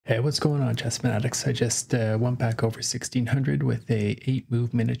Hey, what's going on, chess fanatics? I just went back over 1600 with a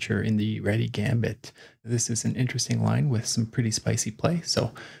 8-move miniature in the Reti Gambit. This is an interesting line with some pretty spicy play.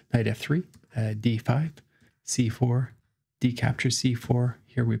 So knight f3, d5, c4, d captures c4.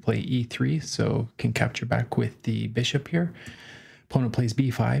 Here we play e3, so can capture back with the bishop here. Opponent plays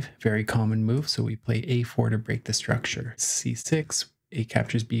b5, very common move, so we play a4 to break the structure. c6, a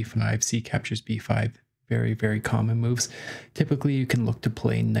captures b5, c captures b5. Very, very common moves. Typically, you can look to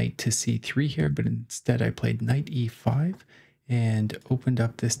play knight to c3 here, but instead I played knight e5 and opened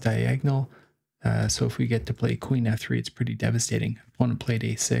up this diagonal. So if we get to play queen f3, it's pretty devastating. Opponent played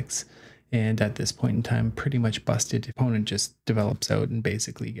a6, and at this point in time, pretty much busted. Opponent just develops out and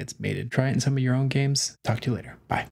basically gets mated. Try it in some of your own games. Talk to you later. Bye.